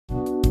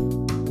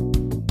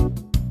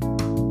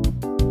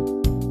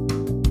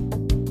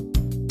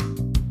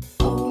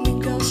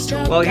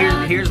Well,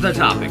 here's the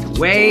topic.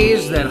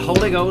 Ways that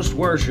Holy Ghost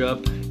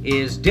worship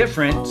is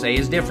different, say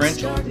is different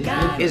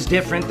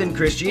than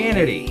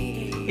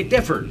Christianity. It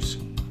differs.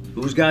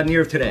 Who's God in the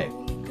earth today?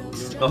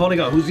 The Holy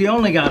Ghost. Who's the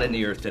only God in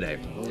the earth today?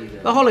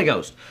 The Holy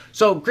Ghost.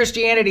 So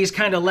Christianity's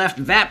kind of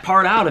left that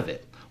part out of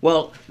it.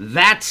 Well,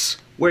 that's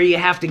where you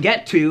have to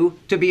get to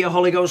be a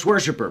Holy Ghost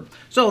worshiper.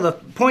 So the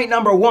point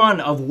number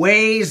one of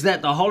ways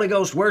that the Holy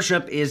Ghost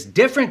worship is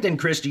different than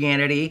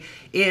Christianity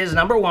is,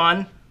 number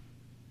one,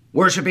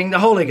 worshiping the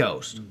Holy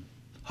Ghost.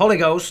 Holy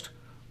Ghost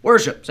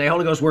worship. Say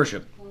Holy Ghost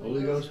worship.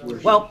 Holy Ghost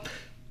worship. Well,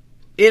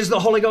 is the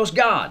Holy Ghost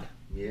God?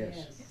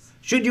 Yes.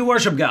 Should you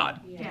worship God?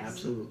 Yes.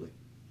 Absolutely.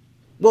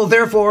 Well,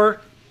 therefore,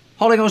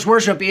 Holy Ghost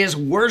worship is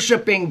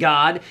worshiping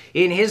God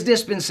in His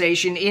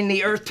dispensation in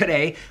the earth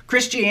today.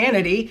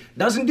 Christianity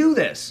doesn't do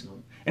this.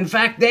 In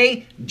fact,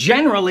 they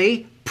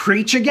generally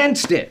preach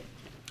against it.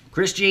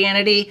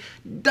 Christianity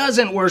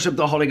doesn't worship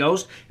the Holy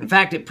Ghost. In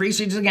fact, it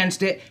preaches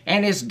against it,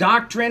 and its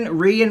doctrine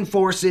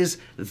reinforces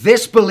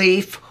this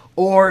belief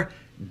or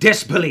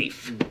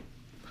disbelief.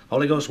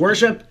 Holy Ghost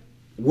worship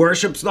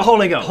worships the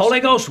Holy Ghost.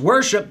 Holy Ghost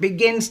worship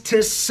begins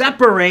to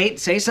separate,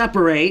 say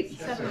separate,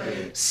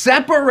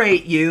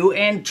 separate you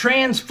and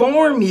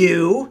transform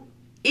you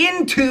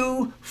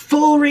into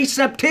full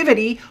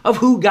receptivity of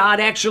who God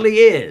actually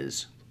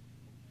is.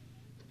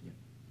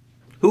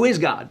 Who is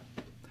God?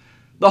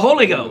 The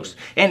Holy Ghost.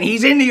 And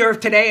He's in the earth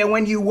today, and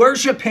when you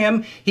worship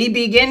Him, He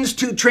begins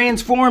to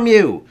transform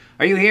you.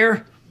 Are you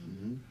here?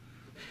 Mm-hmm.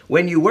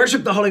 When you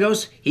worship the Holy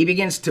Ghost, He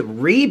begins to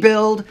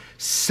rebuild,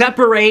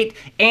 separate,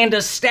 and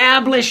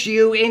establish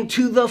you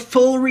into the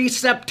full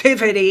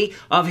receptivity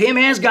of Him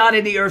as God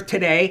in the earth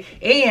today,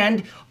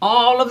 and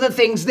all of the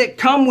things that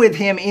come with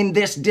Him in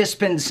this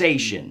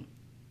dispensation,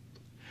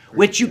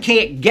 which you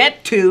can't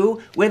get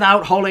to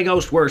without Holy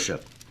Ghost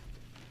worship.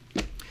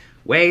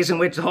 Ways in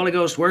which the Holy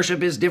Ghost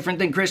worship is different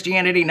than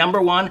Christianity. Number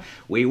one,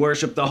 we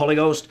worship the Holy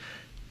Ghost.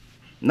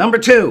 Number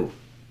two,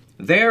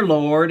 their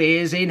Lord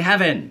is in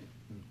heaven.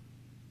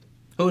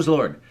 Who's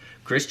Lord?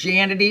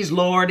 Christianity's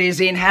Lord is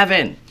in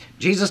heaven.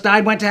 Jesus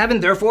died, went to heaven,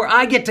 therefore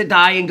I get to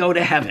die and go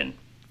to heaven.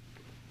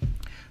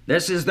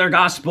 This is their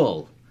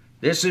gospel.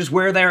 This is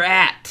where they're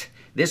at.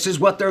 This is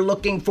what they're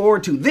looking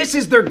forward to. This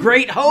is their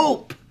great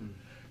hope,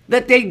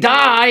 that they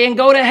die and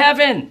go to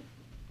heaven.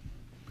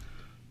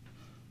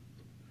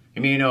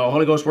 You mean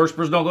Holy Ghost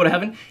worshipers don't go to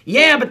heaven?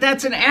 Yeah, but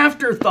that's an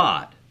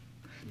afterthought.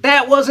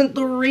 That wasn't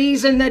the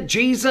reason that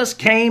Jesus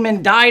came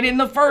and died in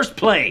the first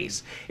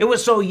place. It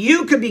was so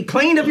you could be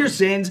clean of your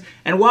sins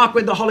and walk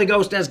with the Holy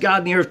Ghost as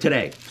God in the earth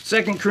today.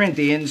 2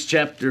 Corinthians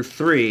chapter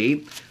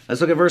 3, let's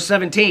look at verse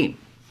 17.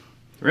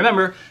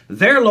 Remember,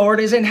 their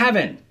Lord is in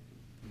heaven.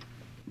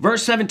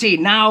 Verse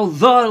 17, now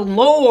the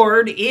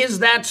Lord is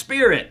that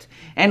Spirit.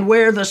 And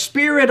where the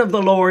Spirit of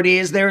the Lord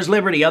is, there's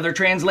liberty. Other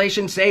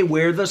translations say,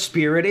 where the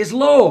Spirit is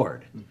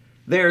Lord,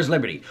 there's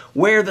liberty.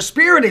 Where the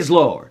Spirit is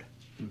Lord.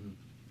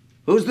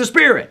 Who's the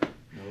Spirit?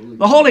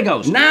 The Holy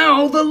Ghost.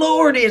 Now the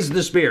Lord is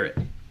the Spirit.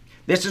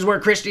 This is where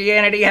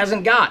Christianity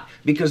hasn't got,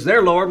 because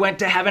their Lord went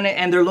to heaven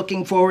and they're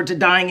looking forward to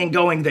dying and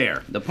going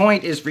there. The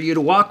point is for you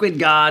to walk with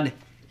God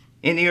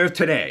in the earth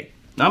today.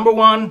 Number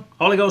one,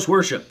 Holy Ghost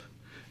worship.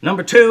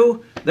 Number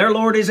two, their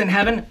Lord is in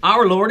heaven.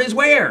 Our Lord is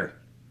where?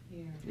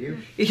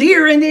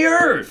 Here in the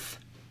earth.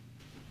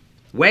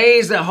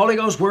 Ways that Holy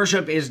Ghost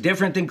worship is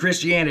different than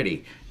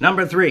Christianity.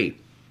 Number three,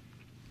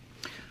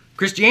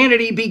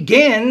 Christianity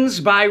begins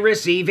by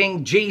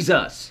receiving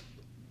Jesus.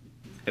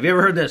 Have you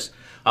ever heard this?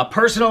 A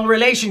personal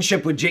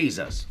relationship with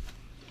Jesus.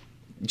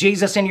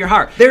 Jesus in your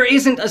heart. There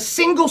isn't a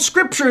single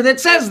scripture that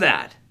says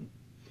that.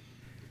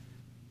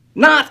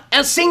 Not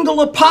a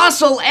single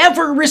apostle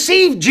ever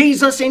received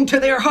Jesus into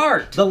their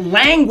heart. The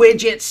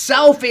language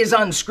itself is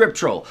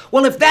unscriptural.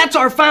 Well, if that's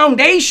our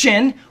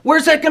foundation,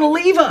 where's that going to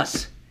leave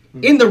us?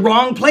 In the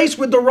wrong place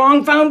with the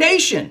wrong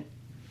foundation.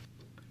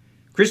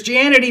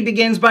 Christianity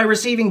begins by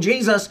receiving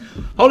Jesus.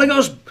 Holy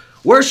Ghost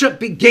worship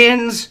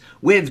begins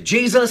with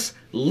Jesus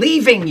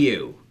leaving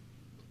you.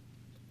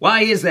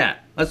 Why is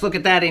that? Let's look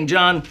at that in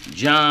John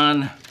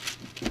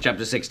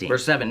chapter 16,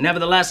 verse 7.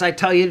 Nevertheless, I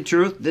tell you the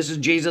truth. This is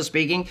Jesus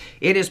speaking.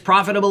 It is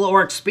profitable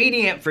or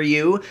expedient for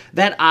you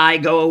that I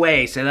go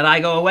away. Say that I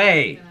go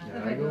away.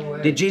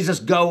 Did Jesus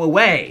go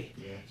away?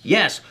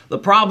 Yes. The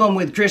problem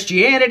with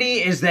Christianity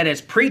is that it's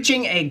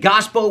preaching a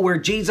gospel where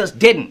Jesus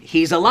didn't.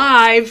 He's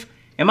alive.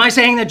 Am I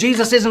saying that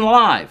Jesus isn't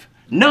alive?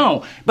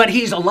 No, but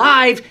He's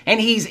alive and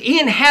He's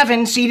in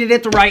heaven seated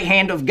at the right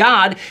hand of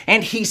God,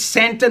 and He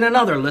sent in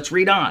another. Let's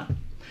read on.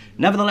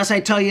 Nevertheless, I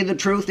tell you the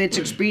truth, it's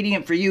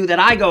expedient for you that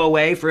I go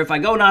away, for if I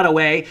go not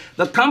away,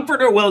 the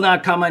Comforter will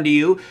not come unto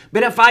you,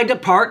 but if I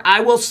depart,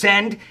 I will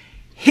send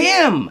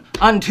Him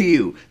unto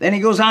you. Then he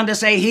goes on to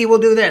say, He will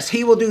do this,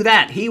 He will do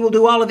that, He will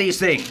do all of these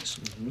things.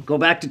 Go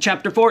back to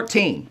chapter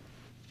 14.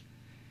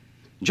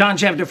 John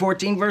chapter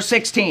 14, verse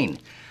 16.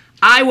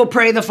 I will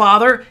pray the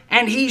Father,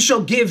 and He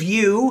shall give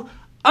you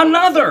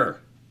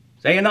another.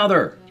 Say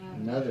another.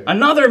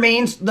 Another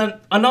means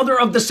another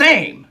of the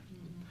same.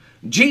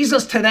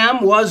 Jesus to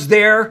them was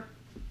their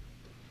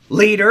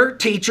leader,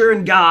 teacher,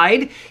 and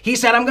guide, he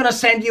said, I'm going to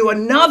send you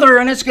another,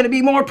 and it's going to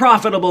be more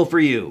profitable for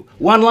you.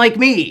 One like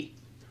me.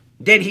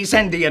 Did he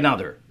send thee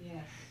another?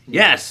 Yes.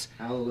 Yes.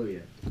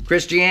 Hallelujah.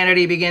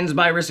 Christianity begins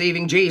by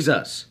receiving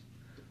Jesus.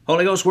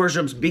 Holy Ghost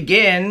worship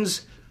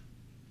begins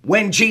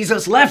when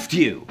Jesus left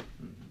you.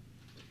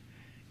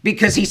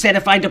 Because he said,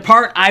 if I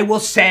depart, I will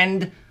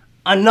send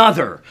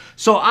another.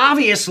 So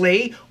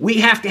obviously, we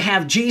have to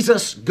have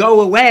Jesus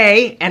go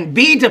away and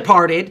be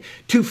departed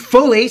to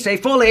fully, say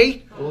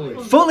fully,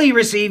 fully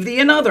receive the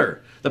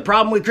another. The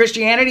problem with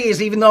Christianity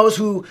is even those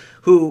who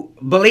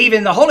believe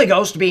in the Holy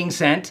Ghost being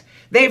sent,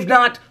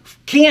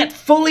 can't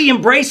fully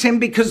embrace him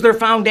because their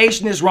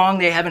foundation is wrong.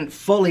 They haven't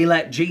fully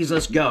let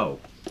Jesus go.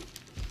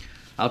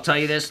 I'll tell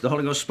you this, the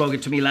Holy Ghost spoke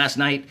it to me last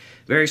night,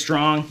 very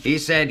strong. He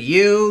said,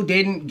 you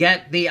didn't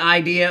get the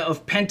idea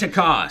of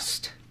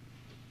Pentecost.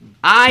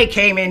 I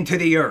came into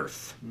the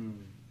earth.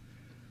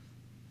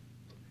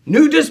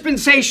 New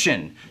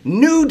dispensation,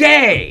 new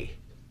day.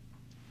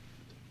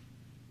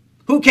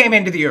 Who came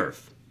into the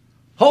earth?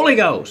 Holy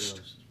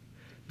Ghost.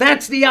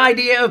 That's the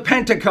idea of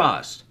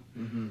Pentecost.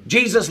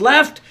 Jesus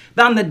left,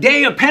 on the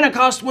day of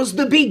Pentecost was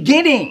the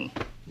beginning.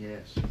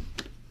 Yes.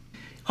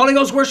 Holy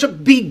Ghost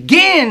worship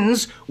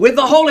begins with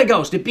the Holy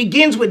Ghost. It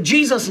begins with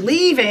Jesus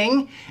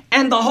leaving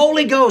and the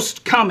Holy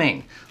Ghost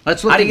coming.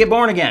 Let's look. How do you get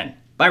born again?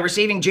 By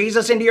receiving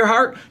Jesus into your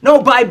heart?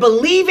 No, by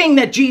believing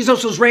that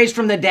Jesus was raised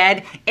from the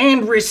dead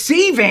and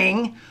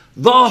receiving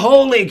the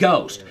Holy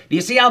Ghost. Do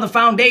you see how the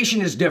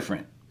foundation is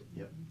different?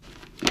 Yep.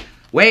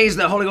 Ways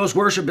that Holy Ghost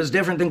worship is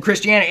different than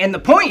Christianity. And the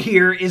point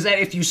here is that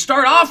if you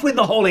start off with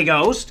the Holy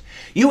Ghost,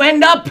 you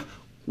end up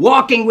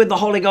walking with the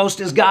Holy Ghost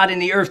as God in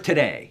the earth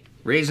today.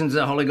 Reasons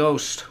that Holy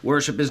Ghost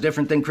worship is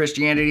different than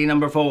Christianity,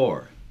 number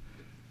 4.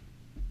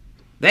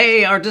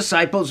 They are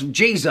disciples of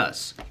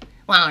Jesus.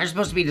 Well, they're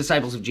supposed to be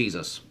disciples of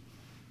Jesus.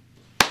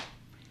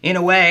 In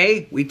a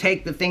way, we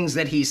take the things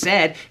that he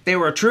said. If they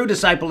were a true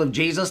disciple of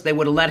Jesus, they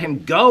would have let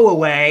him go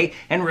away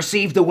and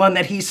receive the one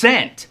that he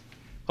sent.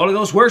 Holy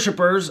Ghost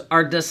worshipers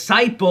are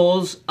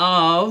disciples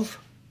of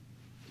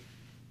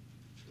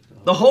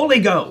the Holy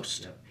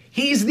Ghost.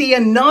 He's the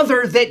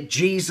another that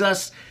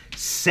Jesus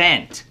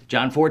sent.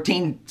 John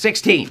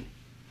 14:16.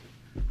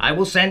 I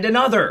will send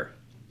another.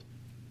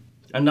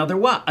 Another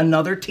what?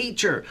 Another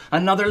teacher.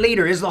 Another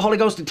leader. Is the Holy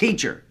Ghost a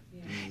teacher?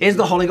 Yeah. Is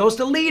the Holy Ghost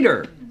a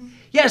leader?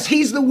 Yes,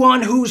 he's the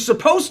one who's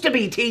supposed to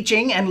be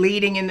teaching and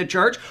leading in the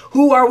church.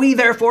 Who are we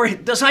therefore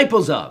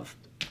disciples of?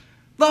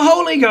 The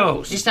Holy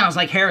Ghost. It sounds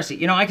like heresy.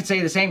 You know, I could say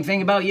the same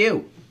thing about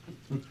you.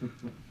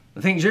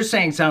 The things you're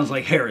saying sounds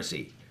like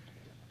heresy.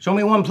 Show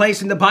me one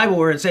place in the Bible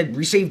where it said,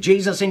 receive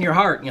Jesus in your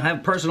heart and you'll have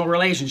a personal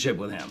relationship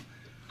with him.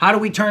 How do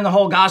we turn the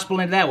whole gospel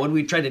into that? What do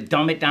we try to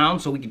dumb it down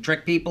so we can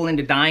trick people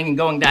into dying and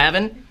going to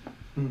heaven?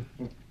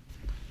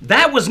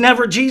 That was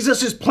never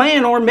Jesus'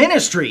 plan or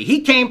ministry.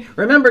 He came,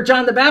 remember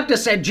John the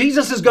Baptist said,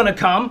 Jesus is going to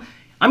come.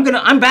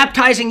 I'm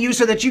baptizing you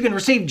so that you can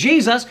receive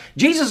Jesus.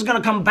 Jesus is going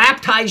to come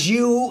baptize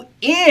you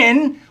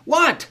in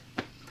what?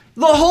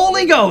 The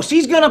Holy Ghost.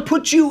 He's going to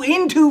put you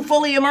into,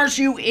 fully immerse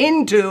you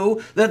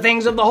into the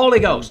things of the Holy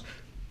Ghost.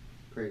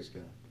 Praise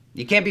God.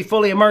 You can't be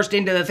fully immersed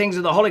into the things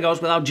of the Holy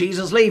Ghost without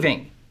Jesus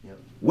leaving. Yep.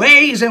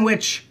 Ways in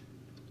which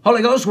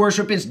Holy Ghost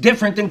worship is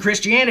different than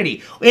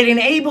Christianity. It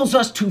enables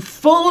us to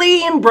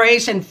fully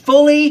embrace and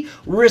fully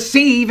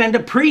receive and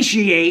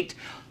appreciate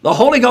the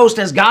Holy Ghost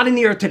as God in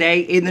the earth today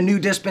in the new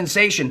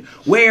dispensation,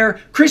 where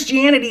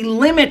Christianity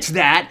limits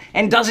that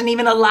and doesn't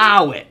even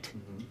allow it.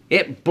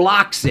 It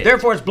blocks it.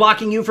 Therefore, it's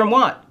blocking you from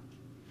what?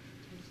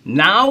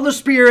 Now the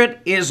Spirit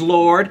is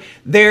Lord.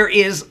 There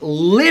is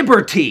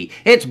liberty.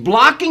 It's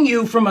blocking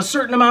you from a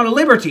certain amount of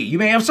liberty. You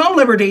may have some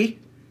liberty,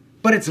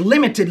 but it's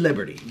limited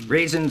liberty.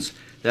 Reasons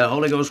that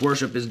Holy Ghost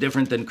worship is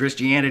different than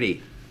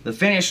Christianity. The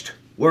finished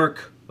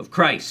work of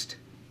Christ.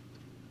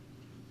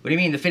 What do you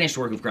mean, the finished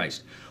work of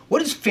Christ? What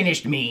does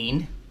finished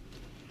mean?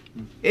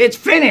 It's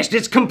finished.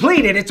 It's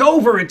completed. It's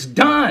over. It's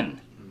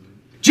done.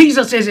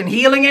 Jesus isn't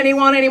healing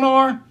anyone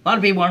anymore. A lot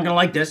of people aren't going to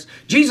like this.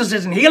 Jesus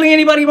isn't healing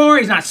anybody more.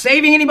 He's not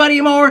saving anybody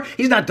more.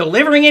 He's not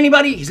delivering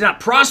anybody. He's not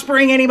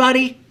prospering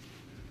anybody.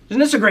 Isn't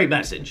this a great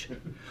message?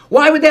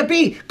 Why would that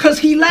be? Because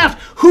he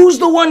left. Who's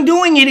the one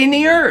doing it in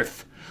the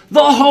earth?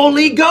 The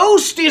Holy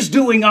Ghost is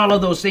doing all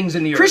of those things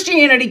in the earth.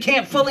 Christianity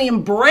can't fully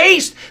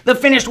embrace the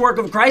finished work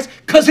of Christ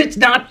because it's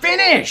not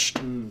finished.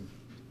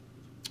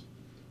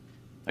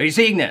 Are you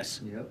seeing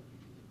this? Yep.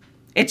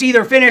 It's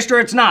either finished or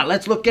it's not.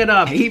 Let's look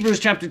at Hebrews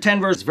chapter 10,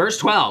 verse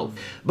 12.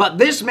 But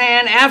this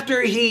man,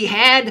 after he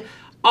had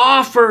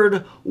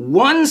offered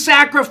one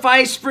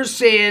sacrifice for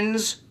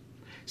sins,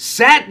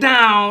 sat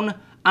down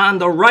on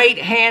the right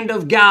hand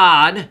of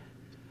God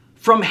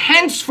from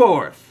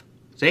henceforth.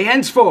 Say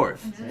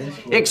henceforth.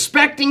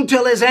 Expecting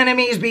till his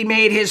enemies be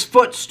made his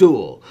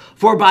footstool.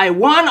 For by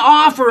one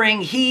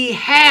offering he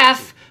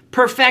hath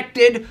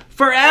perfected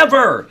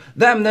forever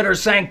them that are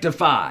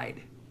sanctified.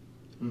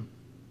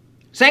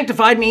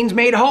 Sanctified means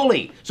made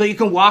holy, so you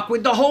can walk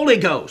with the Holy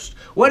Ghost.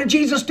 What did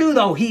Jesus do,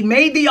 though? He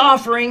made the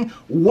offering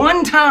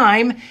one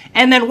time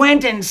and then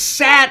went and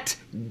sat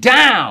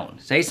down.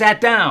 Say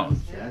sat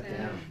down. Sat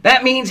down.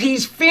 That means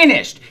he's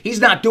finished. He's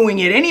not doing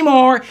it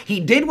anymore. He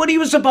did what he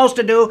was supposed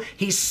to do.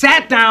 He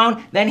sat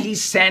down, then he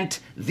sent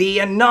the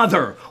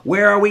another.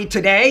 Where are we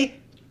today?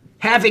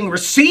 Having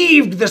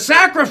received the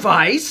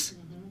sacrifice,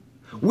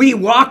 we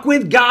walk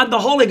with God, the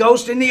Holy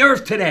Ghost, in the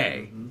earth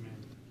today.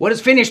 What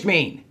does finished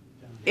mean?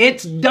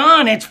 It's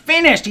done. It's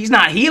finished. He's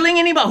not healing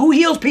anybody. Who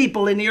heals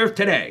people in the earth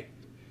today?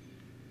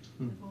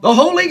 The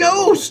Holy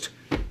Ghost.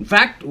 In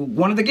fact,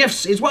 one of the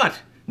gifts is what?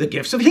 The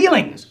gifts of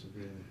healings.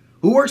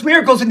 Who works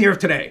miracles in the earth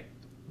today?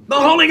 The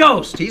Holy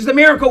Ghost. He's the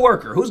miracle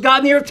worker. Who's God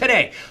in the earth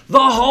today?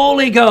 The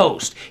Holy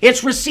Ghost.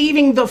 It's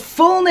receiving the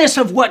fullness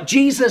of what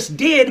Jesus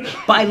did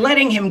by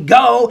letting him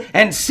go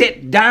and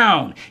sit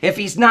down. If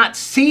he's not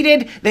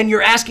seated, then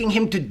you're asking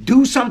him to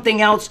do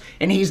something else,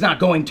 and he's not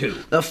going to.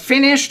 The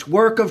finished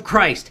work of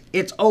Christ.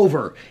 It's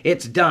over.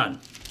 It's done.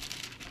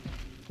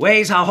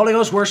 Ways how Holy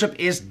Ghost worship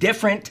is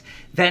different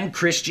than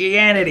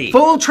Christianity.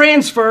 Full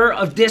transfer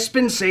of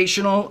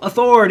dispensational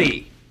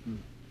authority.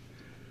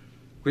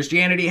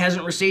 Christianity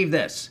hasn't received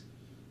this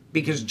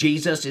because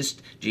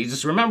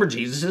remember,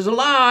 Jesus is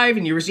alive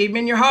and you receive him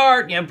in your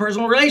heart. You have a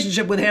personal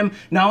relationship with him.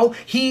 No,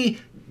 he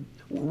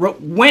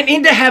went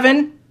into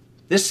heaven.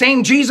 This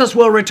same Jesus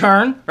will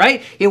return,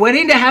 right? He went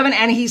into heaven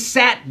and he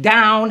sat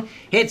down.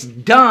 It's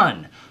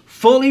done.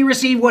 Fully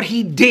received what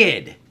he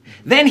did.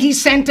 Then he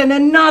sent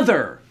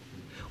another.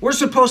 We're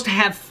supposed to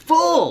have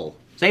full.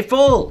 Say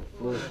full.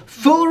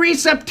 Full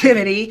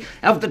receptivity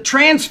of the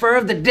transfer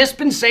of the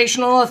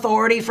dispensational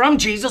authority from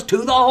Jesus to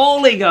the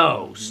Holy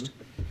Ghost.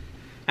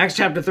 Acts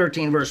chapter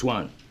 13, verse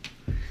 1.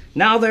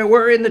 Now there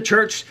were in the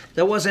church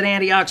that was at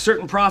Antioch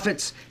certain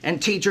prophets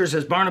and teachers,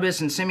 as Barnabas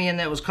and Simeon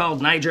that was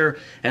called Niger,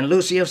 and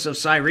Lucius of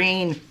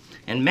Cyrene,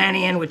 and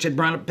Manaen, which had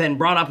been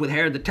brought up with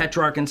Herod the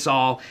Tetrarch and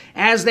Saul.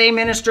 As they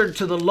ministered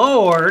to the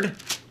Lord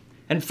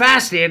and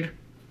fasted,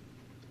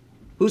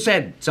 who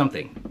said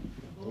something?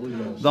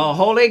 The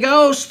Holy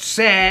Ghost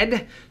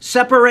said,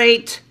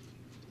 separate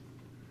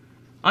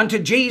unto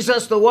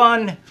Jesus, the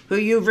one who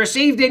you've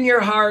received in your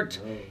heart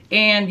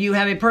and you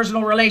have a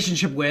personal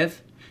relationship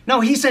with. No,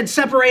 he said,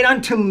 separate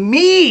unto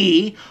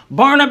me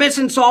Barnabas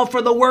and Saul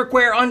for the work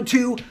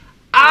whereunto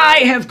I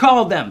have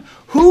called them.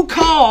 Who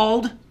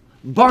called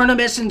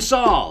Barnabas and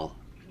Saul?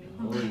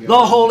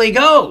 The Holy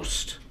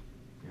Ghost.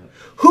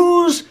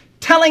 Who's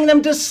telling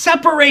them to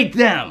separate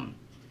them?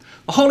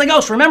 The Holy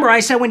Ghost. Remember, I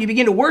said when you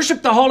begin to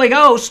worship the Holy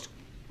Ghost,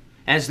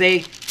 as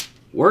they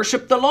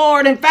worshiped the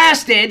Lord and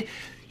fasted,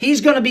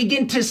 he's going to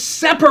begin to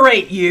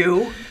separate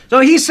you.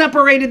 So he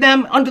separated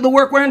them unto the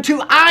work whereunto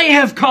I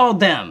have called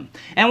them.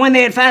 And when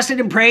they had fasted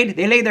and prayed,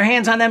 they laid their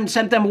hands on them and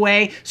sent them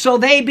away. So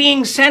they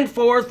being sent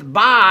forth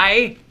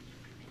by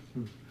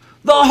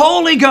the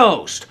Holy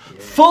Ghost,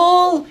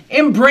 full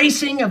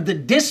embracing of the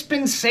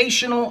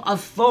dispensational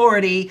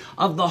authority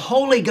of the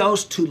Holy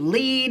Ghost to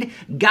lead,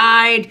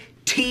 guide,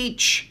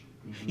 teach.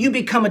 You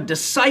become a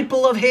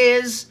disciple of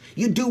his.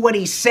 You do what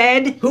he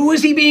said. Who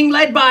is he being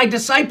led by,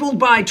 discipled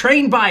by,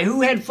 trained by?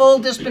 Who had full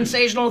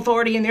dispensational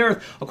authority in the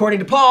earth? According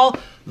to Paul,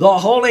 the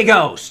Holy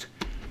Ghost.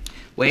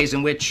 Ways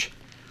in which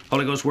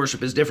Holy Ghost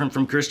worship is different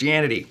from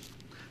Christianity.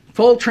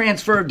 Full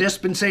transfer of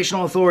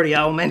dispensational authority.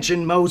 I will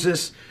mention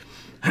Moses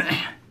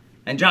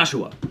and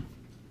Joshua.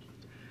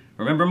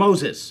 Remember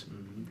Moses?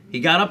 He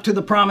got up to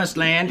the promised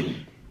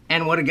land,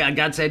 and what did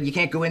God said, you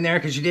can't go in there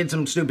because you did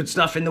some stupid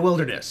stuff in the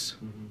wilderness.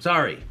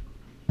 Sorry.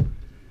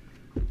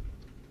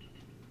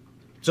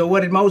 So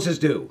what did Moses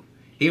do?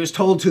 He was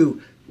told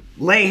to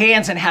lay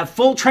hands and have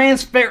full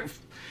transfer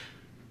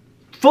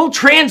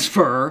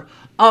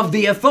of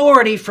the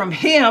authority from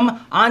him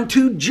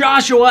onto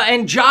Joshua,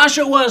 and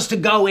Joshua was to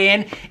go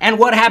in. And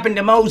what happened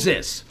to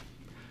Moses?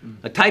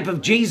 A type of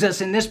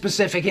Jesus in this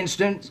specific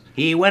instance.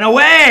 He went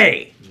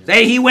away.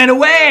 Say he went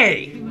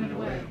away.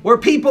 Were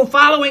people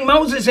following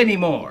Moses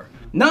anymore?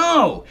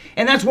 No.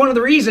 And that's one of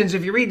the reasons,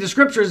 if you read the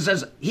scriptures, it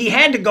says he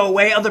had to go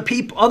away,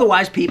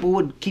 otherwise people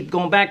would keep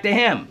going back to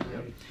him.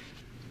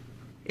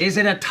 Is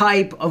it a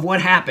type of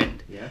what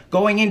happened? Yeah.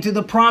 Going into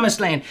the promised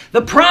land.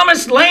 The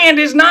promised land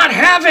is not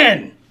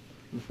heaven.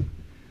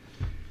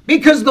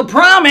 Because the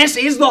promise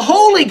is the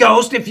Holy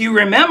Ghost, if you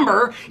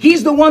remember.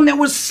 He's the one that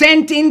was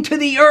sent into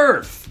the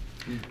earth.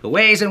 The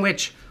ways in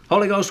which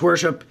Holy Ghost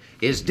worship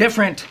is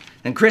different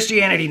than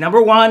Christianity.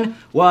 Number one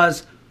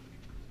was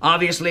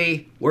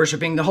obviously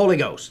worshiping the Holy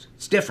Ghost.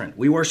 It's different.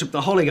 We worship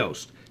the Holy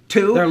Ghost.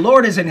 Two, their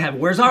Lord is in heaven.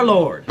 Where's our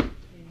Lord?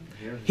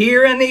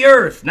 Here in the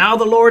earth. Now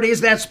the Lord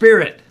is that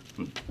Spirit.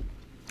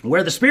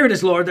 Where the Spirit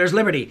is Lord, there's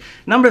liberty.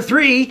 Number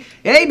three,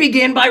 they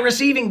begin by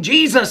receiving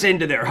Jesus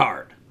into their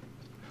heart.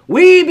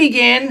 We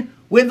begin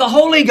with the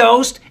Holy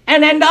Ghost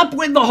and end up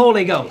with the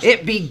Holy Ghost.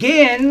 It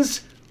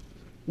begins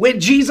with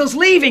Jesus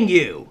leaving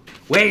you.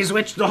 Ways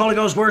which the Holy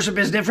Ghost worship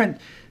is different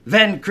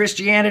than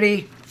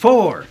Christianity.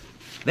 Four,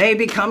 they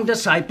become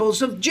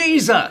disciples of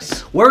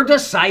Jesus. We're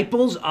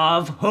disciples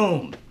of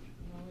whom?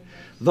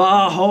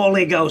 the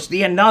Holy Ghost,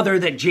 the another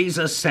that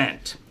Jesus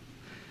sent.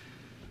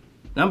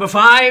 Number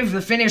 5,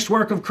 the finished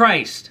work of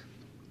Christ.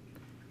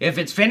 If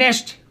it's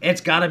finished,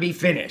 it's got to be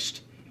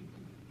finished.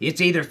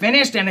 It's either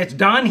finished and it's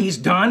done,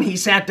 he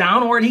sat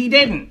down, or he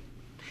didn't.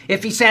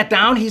 If he sat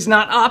down, he's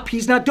not up,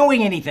 he's not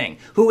doing anything.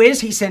 Who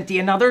is? He sent the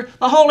another,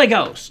 the Holy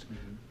Ghost.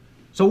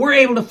 So we're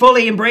able to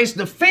fully embrace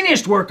the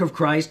finished work of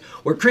Christ,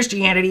 where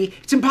Christianity,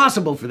 it's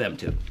impossible for them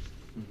to.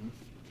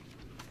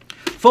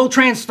 Full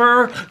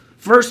transferal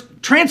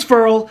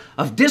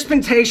of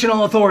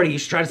dispensational authority. You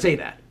should try to say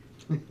that.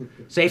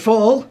 Say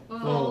full.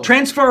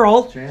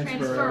 Transferal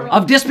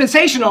of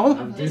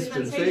dispensational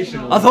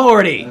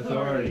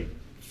authority.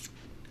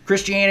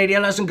 Christianity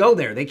doesn't go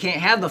there. They can't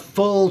have the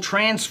full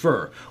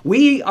transfer.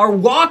 We are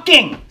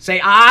walking.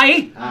 Say,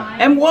 I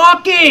am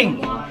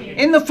walking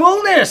in the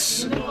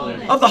fullness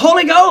of the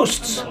Holy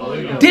Ghost's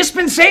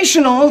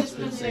dispensational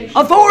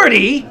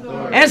authority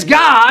as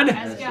God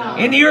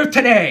in the earth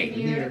today.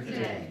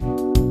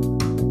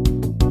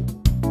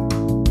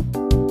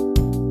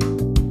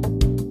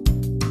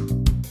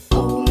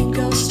 Holy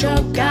Ghost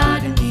of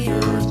God in the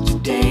earth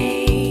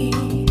today.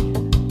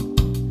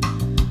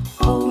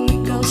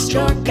 Holy Ghost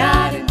of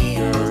God.